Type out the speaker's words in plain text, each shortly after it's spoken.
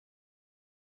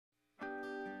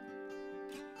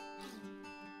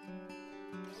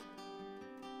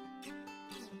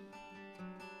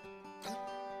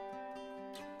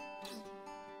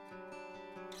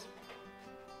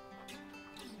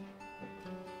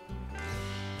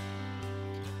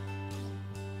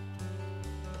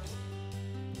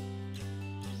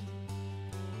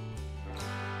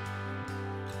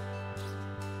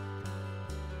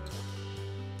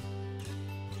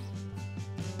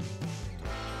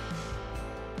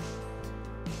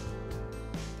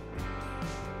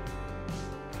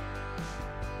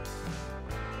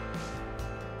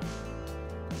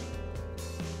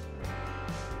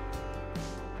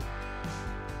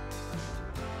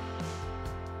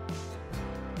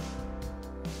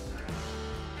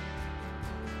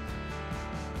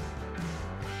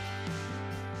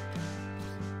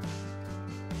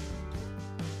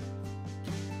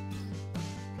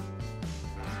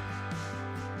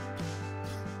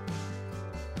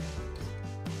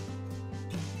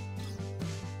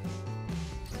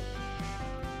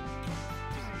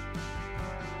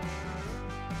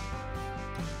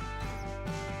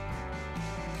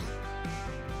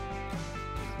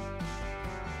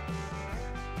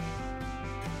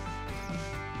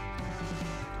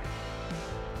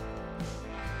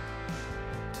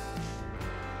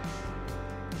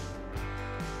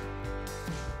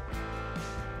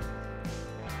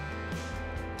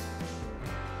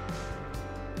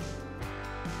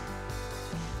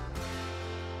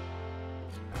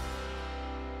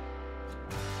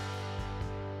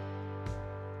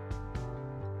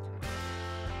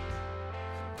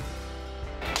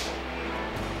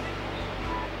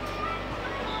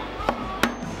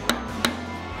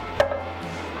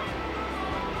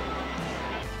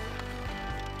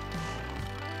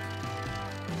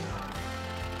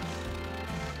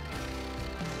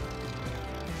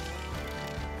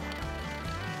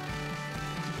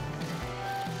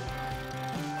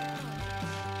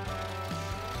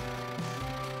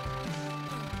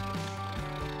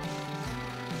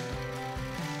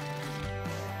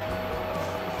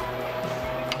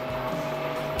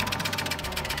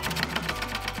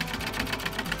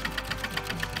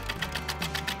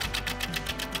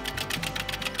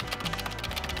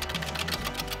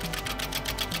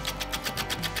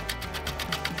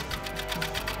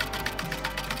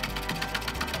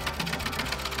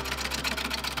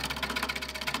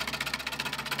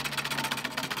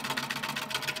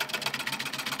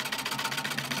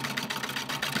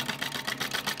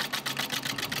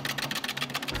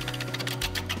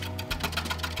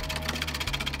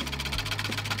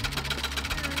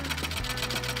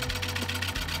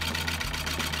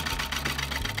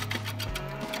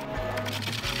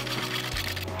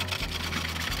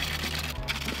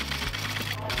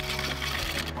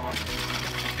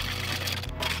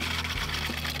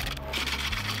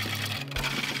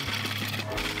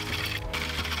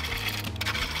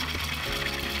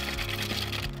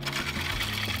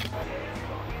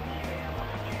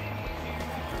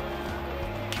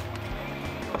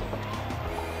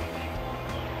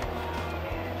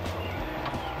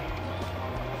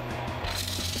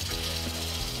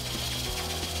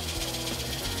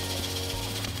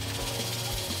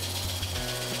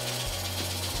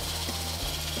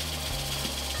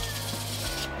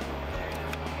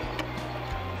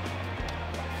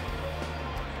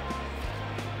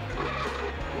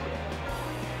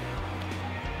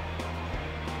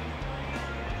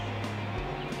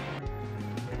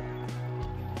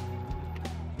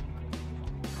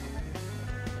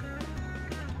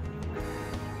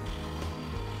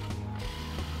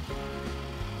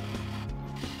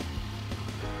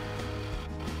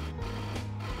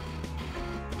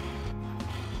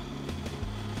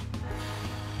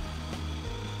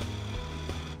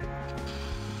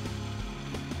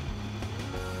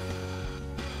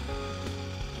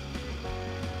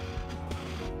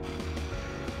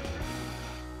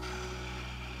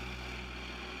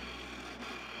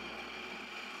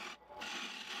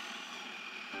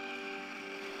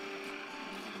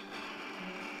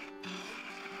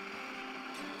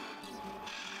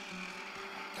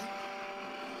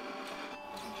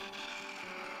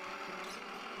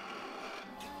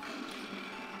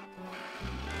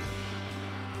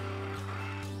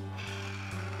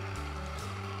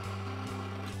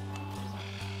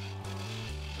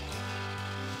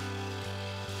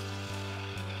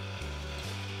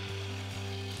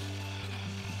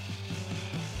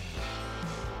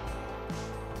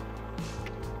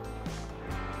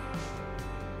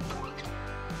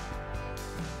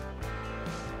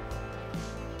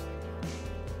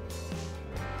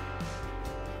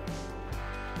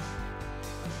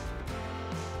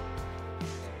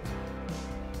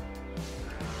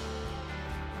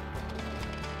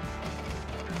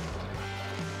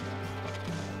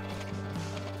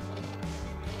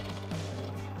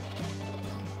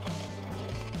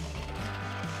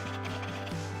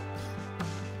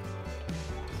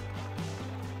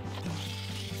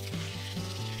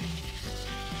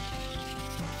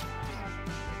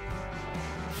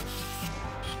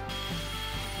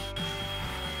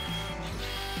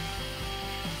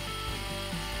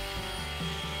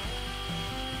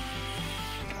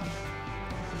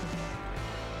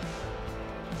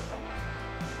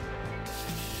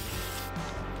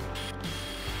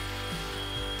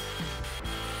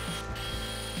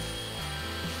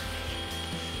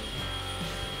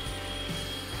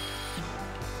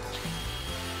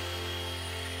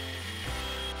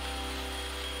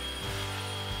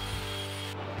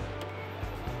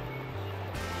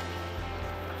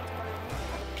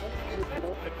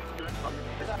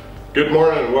Good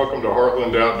morning and welcome to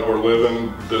Heartland Outdoor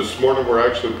Living. This morning we're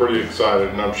actually pretty excited,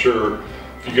 and I'm sure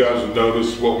if you guys have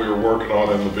noticed what we were working on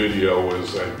in the video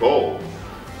is a bowl.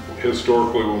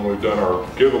 Historically, when we've done our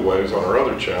giveaways on our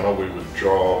other channel, we would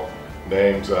draw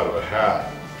names out of a hat.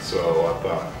 So I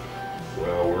thought,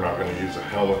 well, we're not going to use a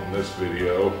helmet in this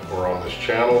video or on this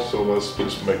channel, so let's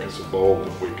just make us a bowl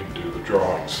that we can do the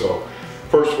drawing. So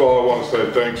first of all, I want to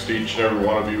say thanks to each and every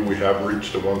one of you. We have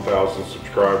reached 1,000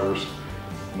 subscribers.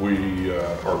 We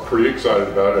are pretty excited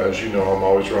about it. As you know, I'm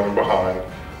always running behind.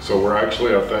 So we're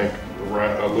actually, I think,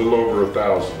 a little over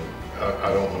 1,000.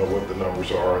 I don't know what the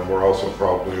numbers are, and we're also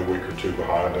probably a week or two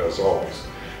behind as always.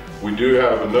 We do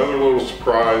have another little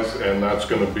surprise, and that's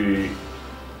going to be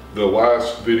the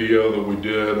last video that we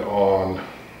did on,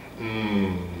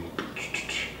 I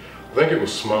think it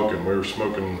was smoking. We were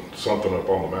smoking something up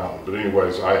on the mountain. But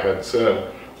anyways, I had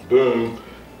said, boom,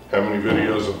 how many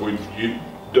videos have we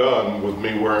done with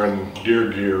me wearing deer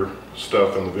gear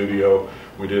stuff in the video?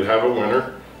 We did have a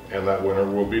winner, and that winner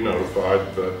will be notified,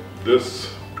 but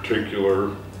this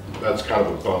particular, that's kind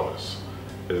of a bonus,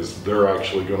 is they're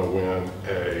actually going to win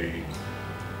a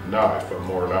knife, a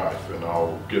Moor knife, and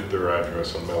I'll get their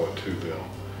address and mail it to them.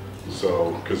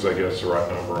 So, because they guess the right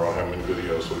number on how many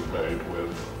videos we've made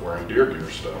with wearing deer gear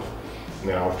stuff.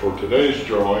 Now for today's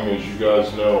drawing, as you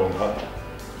guys know, and I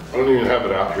don't even have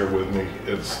it out here with me,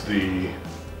 it's the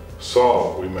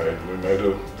saw we made. We made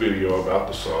a video about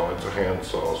the saw. It's a hand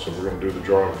saw, so we're going to do the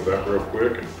drawing for that real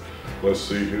quick, and let's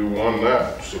see who won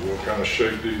that. So we'll kind of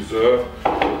shake these up.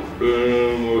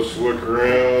 Boom, let's look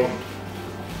around,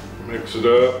 mix it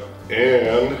up,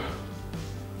 and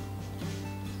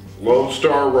Lone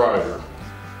Star Rider.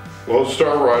 Lone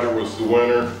Star Rider was the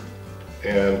winner,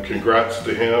 and congrats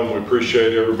to him. We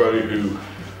appreciate everybody who,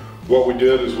 what we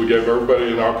did is we gave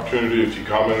everybody an opportunity. If you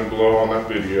commented below on that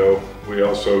video, we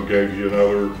also gave you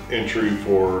another entry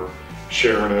for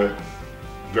sharing it.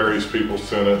 Various people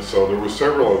sent it, so there were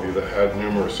several of you that had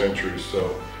numerous entries,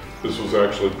 so this was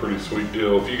actually a pretty sweet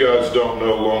deal. If you guys don't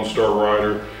know Lone Star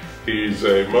Rider, he's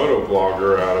a moto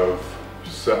blogger out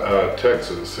of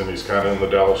Texas, and he's kind of in the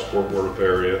Dallas-Fort Worth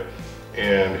area,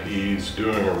 and he's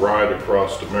doing a ride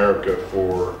across America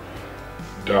for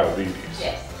diabetes.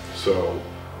 Yes. So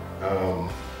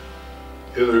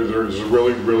there's a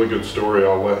really good story.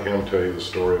 I'll let him tell you the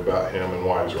story about him and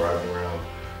why he's riding around.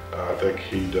 I think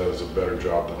he does a better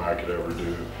job than I could ever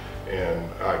do, and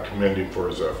I commend him for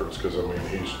his efforts, because I mean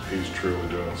he's truly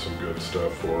doing some good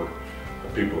stuff for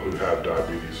people who have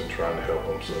diabetes and trying to help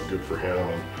them. So good for him,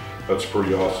 and that's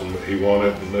pretty awesome that he won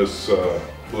it. And this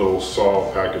little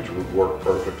saw package would work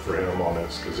perfect for him on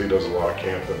this, because he does a lot of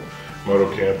camping,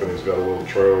 moto camping. He's got a little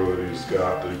trailer that he's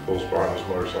got that he pulls behind his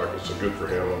motorcycle, so good for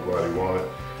him. I'm glad he won it.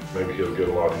 Maybe he'll get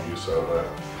a lot of use out of that.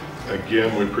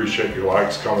 Again, we appreciate your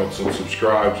likes, comments, and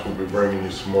subscribes. We'll be bringing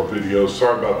you some more videos.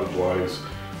 Sorry about the delays.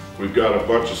 We've got a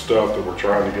bunch of stuff that we're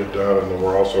trying to get done, and then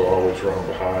we're also always running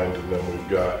behind, and then we've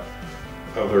got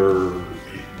other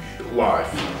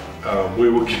life. We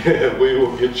will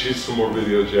get you some more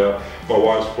videos out. My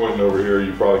wife's pointing over here.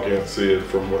 You probably can't see it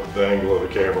from the angle of the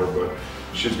camera, but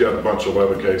she's got a bunch of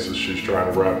leather cases she's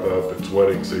trying to wrap up. It's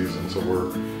wedding season, so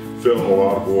we're filling a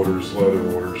lot of orders, leather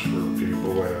orders for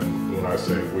people, and when I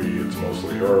say we, it's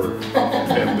mostly her,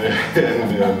 and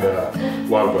then a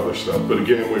lot of other stuff. But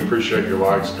again, we appreciate your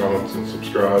likes, comments, and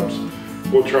subscribes.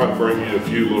 We'll try to bring you a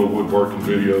few little woodworking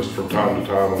videos from time to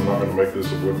time. I'm not going to make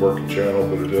this a woodworking channel,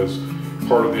 but it is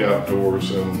part of the outdoors,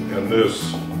 and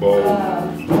this bowl.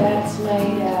 That's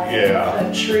made out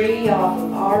of a tree off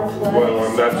of our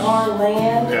place, our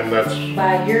land, and that's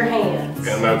by your hands.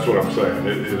 And that's what I'm saying.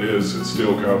 It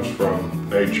still comes from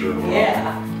nature.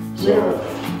 Yeah. So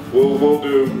we'll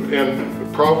do,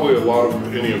 and probably a lot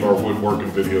of any of our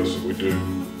woodworking videos that we do,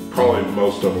 probably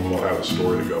most of them will have a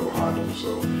story to go behind them.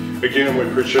 So again, we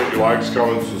appreciate your likes,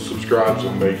 comments, and subscribes,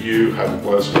 and may you have a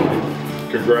blessed day.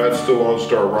 Congrats to Lone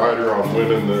Star Rider on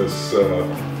winning this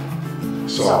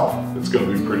saw. It's going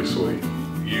to be pretty sweet.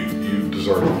 You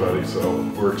deserve it, buddy, so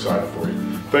we're excited for you.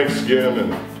 Thanks again,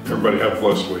 and everybody have a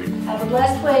blessed week. Have a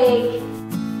blessed week.